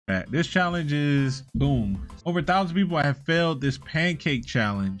This challenge is boom. Over 1,000 people have failed this pancake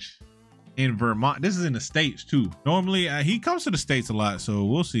challenge in Vermont. This is in the States too. Normally he comes to the States a lot, so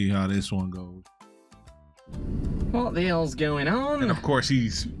we'll see how this one goes. What the hell's going on? And of course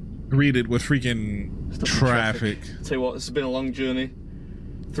he's greeted with freaking traffic. Tell you what, it's been a long journey.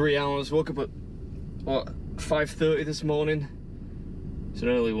 3 hours. Woke up at what, 5:30 this morning. It's an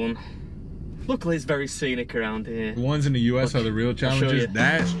early one. Luckily it's very scenic around here. The ones in the US are the real challenges.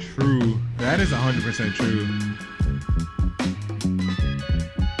 That's true. That is 100% true.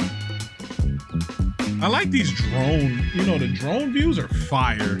 I like these drone, you know, the drone views are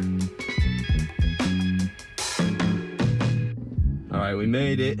fire. All right, we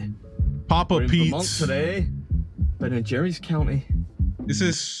made it. Papa Pete's. Vermont today, Ben & Jerry's County. This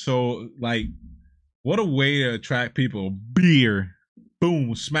is so, like, what a way to attract people. Beer.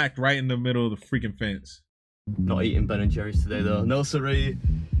 Boom, smacked right in the middle of the freaking fence. Not eating Ben & Jerry's today though. No siree.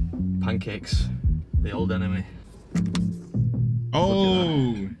 Pancakes, the old enemy.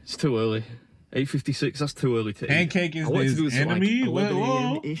 Oh, it's too early. 8:56. That's too early to eat. Pancake is his enemy. Like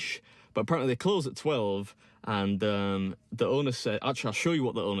 11-ish, but apparently they close at 12. And the owner said, actually, I'll show you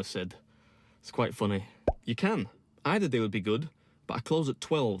what the owner said. It's quite funny. You can. Either they would be good, but I close at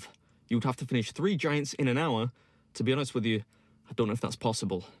 12. You would have to finish 3 giants in an hour. To be honest with you, I don't know if that's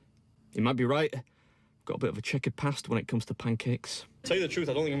possible. You might be right. Got a bit of a checkered past when it comes to pancakes. Tell you the truth,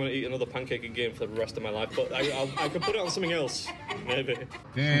 I don't think I'm going to eat another pancake again for the rest of my life, but I could put it on something else, maybe.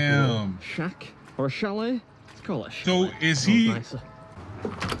 Damn. Shack or a chalet? Let's call it a chalet. So is he...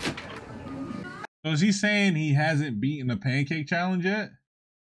 So is he saying he hasn't beaten the pancake challenge yet?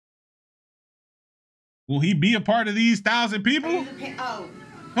 Will he be a part of these 1,000 people?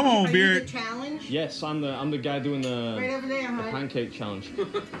 Come on, Beard. Challenge? Yes, I'm the guy doing the, right over there, the pancake challenge.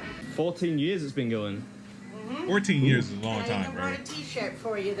 14 years it's been going. 14 years is a long time, bro. I brought a t-shirt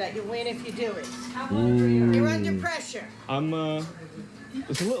for you that you win if you do it. Ooh. You're under pressure.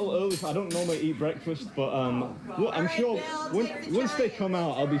 It's a little early. I don't normally eat breakfast, but well, I'm sure once they come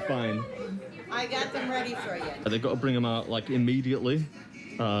out, I'll be fine. I got them ready for you. They've got to bring them out like immediately.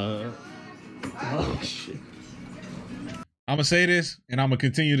 Oh shit. I'm gonna say this, and I'm gonna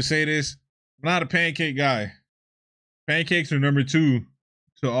continue to say this. I'm not a pancake guy. Pancakes are number 2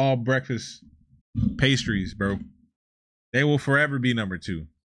 to all breakfast pastries, bro. They will forever be number 2.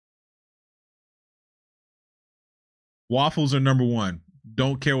 Waffles are number 1.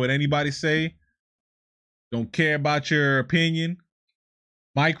 Don't care what anybody say. Don't care about your opinion.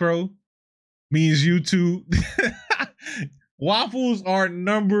 Micro means YouTube. Waffles are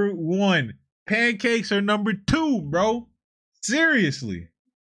number 1. Pancakes are number 2, bro. Seriously.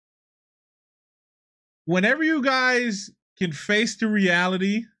 Whenever you guys can face the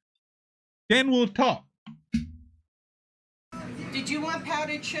reality, then we'll talk. Did you want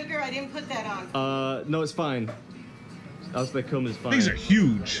powdered sugar? I didn't put that on. No, it's fine. As they come is fine. These are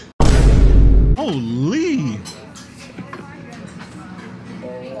huge. Holy.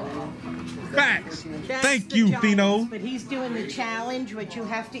 Facts. Thank you, Thino. But he's doing the challenge, which you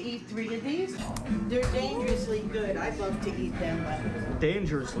have to eat 3 of these. They're dangerously good. I'd love to eat them, but...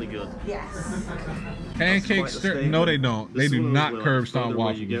 Dangerously good? Yes. Pancakes, no they don't. They do not curb stomp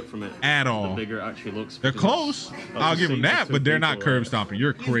waffles you get from it, at all. The bigger it actually looks. They're close. I'll give them that, but they're not curb stomping.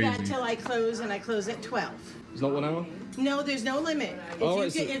 You're crazy. You've got till I close, and I close at 12. It's not 1 hour? No, there's no limit.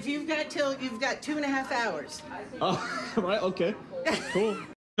 If you've got till, you've got 2.5 hours. Oh, right, okay. Cool.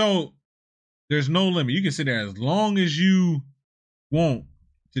 So, there's no limit. You can sit there as long as you want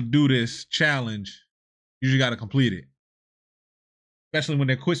to do this challenge. You just got to complete it. Especially when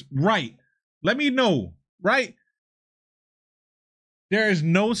they're quiz. Right. Let me know. Right. There is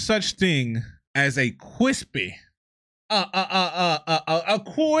no such thing as a crispy. A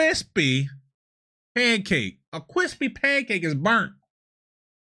crispy pancake. A crispy pancake is burnt.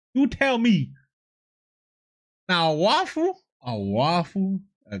 You tell me. Now a waffle,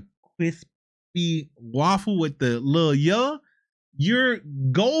 a crispy waffle with the little you're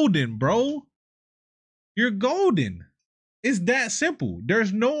golden, bro. You're golden. It's that simple.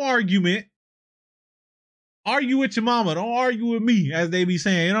 There's no argument. Argue with your mama. Don't argue with me, as they be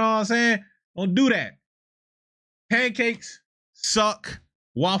saying. You know what I'm saying? Don't do that. Pancakes suck.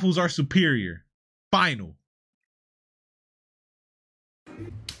 Waffles are superior. Final.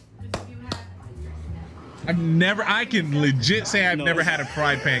 I can legit say I've never had a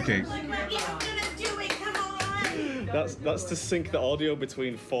fried pancake. That's to sync the audio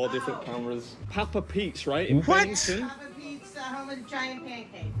between 4 different cameras. Papa Pete's, right? In what? Bennington. Papa Pete's, home of the giant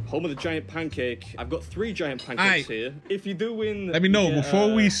pancake. Home of the giant pancake. I've got 3 giant pancakes here. If you do win, let me know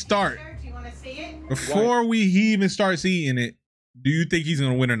before we start. Do you want to see it? Before we even starts eating it, Do you think he's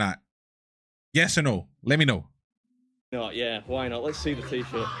gonna win or not? Yes or no? Let me know. No, yeah, why not? Let's see the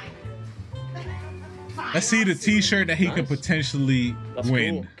t-shirt. Let's see the t-shirt that he could potentially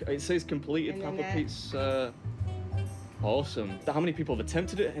win. Cool. It says completed Papa Pete's. Awesome. How many people have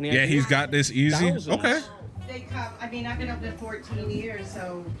attempted it? Yeah, he's got this easy. Thousands. Okay. They come. I mean, I've been up there 14 years,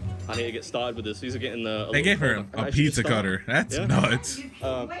 so. I need to get started with this. These are getting the. They gave her a pizza cutter. That's nuts.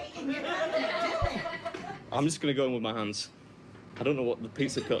 I'm just gonna go in with my hands. I don't know what the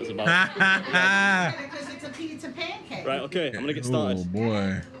pizza cut is about. Because it's a pizza pancake. Right. Okay. I'm gonna get started. Oh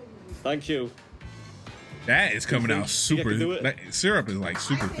boy. Thank you. That is coming out super. That syrup is like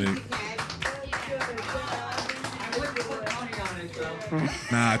super thick.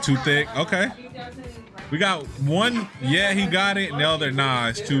 Nah, too thick. Okay. We got one. Yeah, he got it. And the other, nah,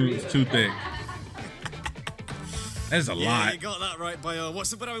 it's too thick. That's a lot. You got that right, Bio.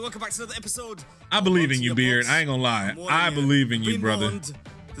 What's up, buddy? Welcome back to another episode. I believe in you, Beard. I ain't gonna lie. I believe in you, brother. Warned.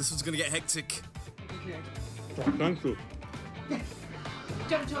 This one's gonna get hectic. Thank you.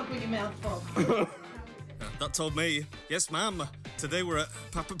 Don't talk with your mouth full. That told me. Yes, ma'am. Today we're at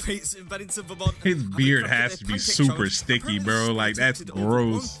Papa Pete's in Bennington, Vermont. His beard has to be super sticky, bro. Like, that's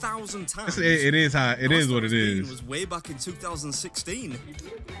gross. 1,000 times. It is how it is what it It is. was way back in 2016.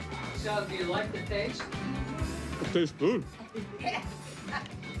 So, do you like the taste? It tastes good.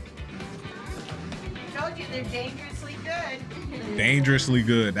 Told you they're dangerously good. Dangerously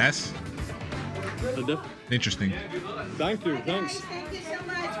good. That's The dip. interesting. Thank you. Guys, Thanks. thank you so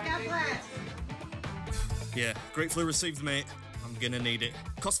much. God bless. Yeah, gratefully received, mate. I'm gonna need it.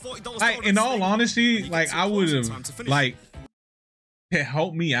 Cost $40. Like, in all honesty, like, I would have, like, to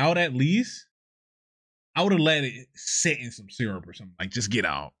help me out at least, I would have let it sit in some syrup or something. Like, just get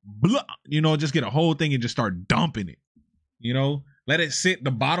out, blah, you know, just get a whole thing and just start dumping it. You know, let it sit,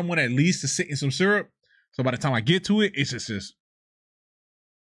 the bottom one at least to sit in some syrup. So by the time I get to it, it's just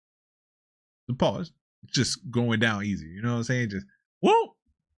the pause, just going down easy. You know what I'm saying? Just whoa,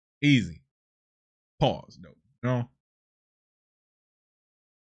 easy. Pause though, you know.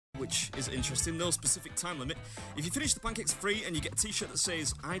 Which is interesting, no specific time limit. If you finish the pancakes free and you get a t-shirt that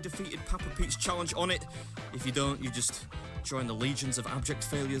says I defeated Papa Pete's challenge on it. If you don't, you just join the legions of abject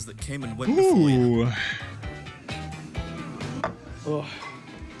failures that came and went before you. Oh,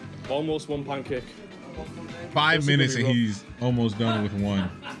 almost one pancake. 5 minutes and he's almost done with one.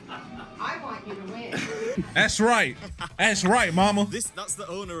 I want you to win. That's right. That's right, mama. That's the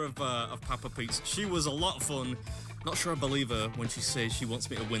owner of Papa Pete's. She was a lot of fun. Not sure I believe her when she says she wants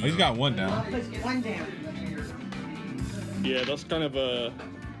me to win. Oh, he's got one down. Put one down. Yeah, that's kind of a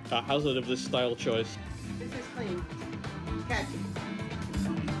hazard of this style choice. This is clean. Catch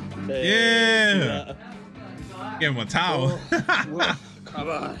it. Yeah. Give him a towel. Come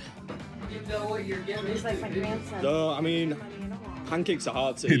on. You know what you're getting. It's like my grandson. No, I mean, pancakes are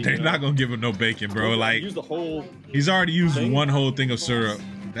hard to eat. They're not gonna give him no bacon, bro. Like, use the whole. he's already used thing. one whole thing of syrup.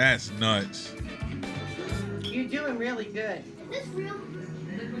 That's nuts. You're doing really good.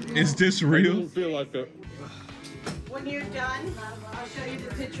 Is this I real? don't feel like it. When you're done, I'll show you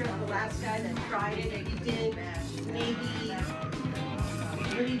the picture of the last guy that tried it. And he did maybe,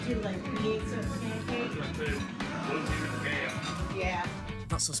 what do you do, like 3/8 of a pancake? Yeah.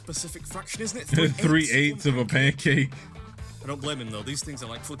 That's a specific fraction, isn't it? 3/8 of a pancake. I don't blame him though. These things are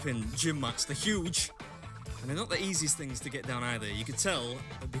like flipping gym mats. They're huge. And they're not the easiest things to get down either. You could tell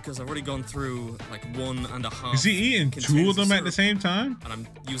because I've already gone through like 1.5. Is he eating two of them at the same time? And I'm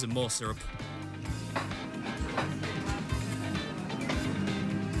using more syrup.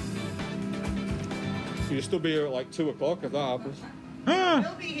 You'll still be here at like 2 o'clock if that happens. Huh.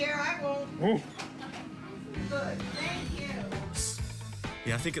 He'll be here, I won't. Oh. Good, thank you.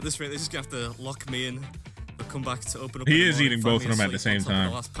 Yeah, I think at this rate they're just gonna have to lock me in. They'll come back to open up. He in the is morning, eating find both me of them at the asleep same on top of time.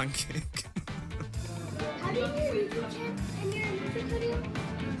 The last pancake. How do you do your YouTube channel and your music video?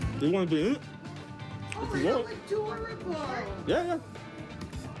 Do you want to do it? Oh, you you're want. adorable. Yeah.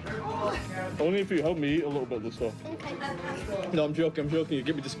 Only if you help me eat a little bit of this stuff. Okay. No, I'm joking. You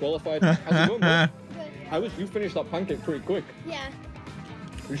get me disqualified. How's it going, bro? Good. You finished that pancake pretty quick. Yeah.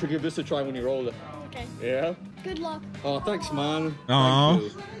 You should give this a try when you're older. Okay. Yeah? Good luck. Oh, thanks, man. Aw.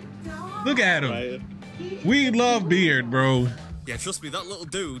 Thank you. Look at him. Right. We love Beard, bro. Yeah, trust me, that little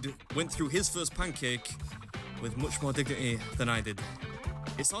dude went through his first pancake with much more dignity than I did.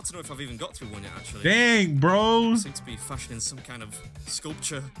 It's hard to know if I've even got through one yet, actually. Dang, bro. I seem to be fashioning some kind of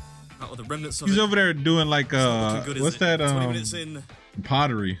sculpture out of the remnants of He's it. over there doing like It's not looking good, is what's it? that 20 minutes in,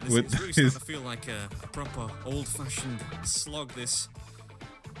 pottery it's with really his. starting to feel like a proper old-fashioned slog. This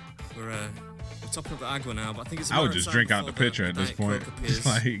we're topping up the agua now, but I think it's. I would just drink out the pitcher at this point. It's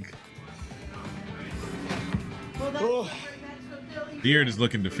like, Well, that's Oh. Beard is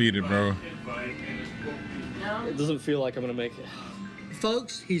looking defeated, bro. It doesn't feel like I'm gonna make it.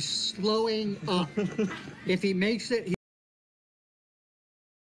 Folks, he's slowing up. If he makes it,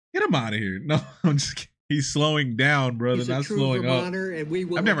 Get him out of here. No, I'm just kidding. He's slowing down, brother, he's a not true slowing up. Vermonter, and we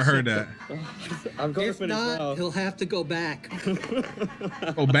will I've never heard that. accept him. I'm gonna If finish not, now. he'll have to go back.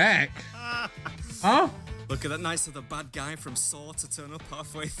 Go back. Huh? Look at that, nice of the bad guy from Saw to turn up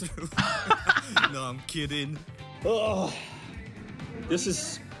halfway through. No, I'm kidding. Oh, this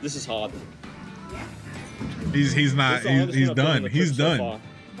is hard. He's not. He's done. He's done.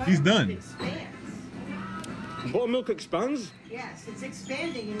 He's done. Buttermilk expands? Yes, it's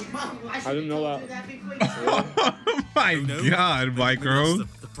expanding. And I didn't know that. Before you Oh my No, God, maybe Micro.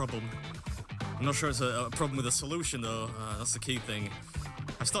 that's the problem. I'm not sure it's a problem with a solution though. That's the key thing.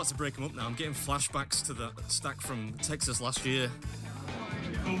 I start to break them up now. I'm getting flashbacks to the stack from Texas last year.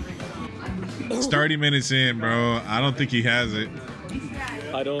 It's 30 minutes in, bro. I don't think he has it.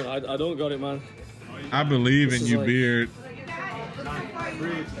 I don't got it, man. I believe in This is you, like- Beard. You got it. Look how far you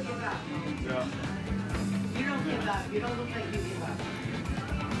have to give up. You don't give up. You don't look like you give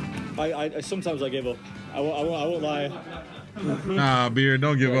up. I sometimes I give up. I won't lie. Nah, Beard,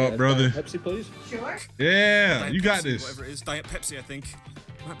 don't give up, brother. Pepsi, please. Sure. Yeah, Diet you got Pepsi, this. Whatever it is, Diet Pepsi, I think.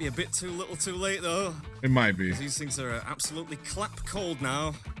 Might be a bit too little too late though. It might be. These things are absolutely clap cold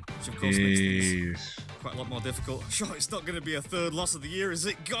now, which of course makes things Yes. quite a lot more difficult. Sure, it's not going to be a third loss of the year, is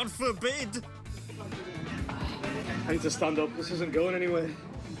it? God forbid! I need to stand up. This isn't going anywhere.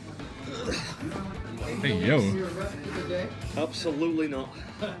 Hey, yo. Absolutely not.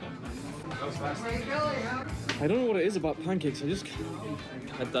 I don't know what it is about pancakes. I just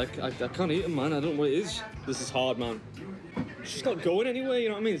I can't eat them, man. I don't know what it is. This is hard, man. It's just not going anywhere. You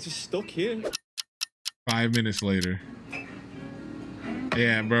know what I mean? It's just stuck here. 5 minutes later.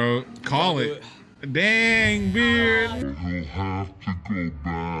 Yeah, bro. Call it. Dang, Beard. You have to go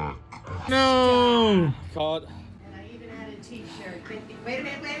back. No. God. And I even had a t-shirt. Wait a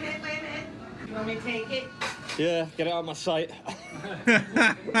minute. You want me to take it? Yeah, get it out of my sight.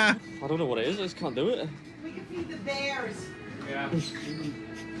 I don't know what it is. I just can't do it. We can feed the bears.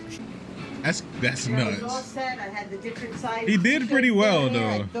 That's You know, it was all nuts. set. I had the different sizes. He did pretty t-shirts well, in there.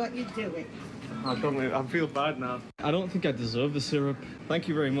 I though. thought you'd do it. I feel bad now. I don't think I deserve the syrup. Thank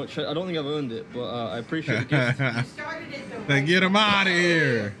you very much. I don't think I've earned it, but I appreciate the gift. You started it the Then right get him way. out of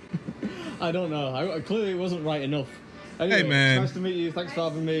here. I don't know. Clearly it wasn't right enough. Anyway, Hey, man. Nice to meet you. Thanks for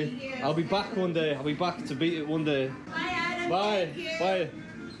having me. Thank you. I'll be back one day. I'll be back to beat it one day. Bye, Adam. Bye. Thank you. Bye.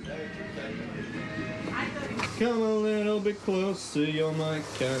 I thought Come a little bit closer. You're my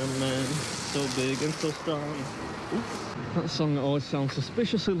kind of man. So big and so strong. That song always sounds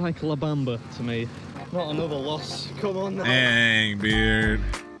suspiciously like La Bamba to me. Not another loss. Come on now. Dang, Beard.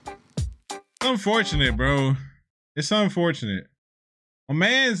 Unfortunate, bro. It's unfortunate. My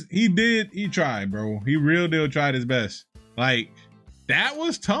man's, he tried, bro. He real deal tried his best. Like, that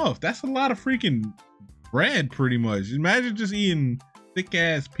was tough. That's a lot of freaking bread, pretty much. Imagine just eating thick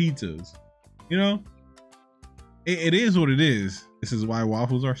ass pizzas. You know? It is what it is. This is why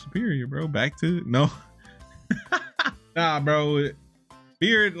waffles are superior, bro. Back to, no. Nah, bro.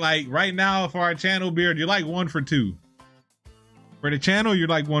 Beard, like right now for our channel, Beard, you're like 1 for 2. For the channel, you're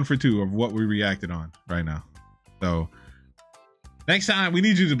like 1 for 2 of what we reacted on right now. So next time we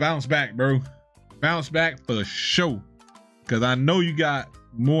need you to bounce back, bro. Bounce back for sure. Cause I know you got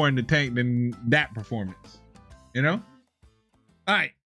more in the tank than that performance. You know? All right.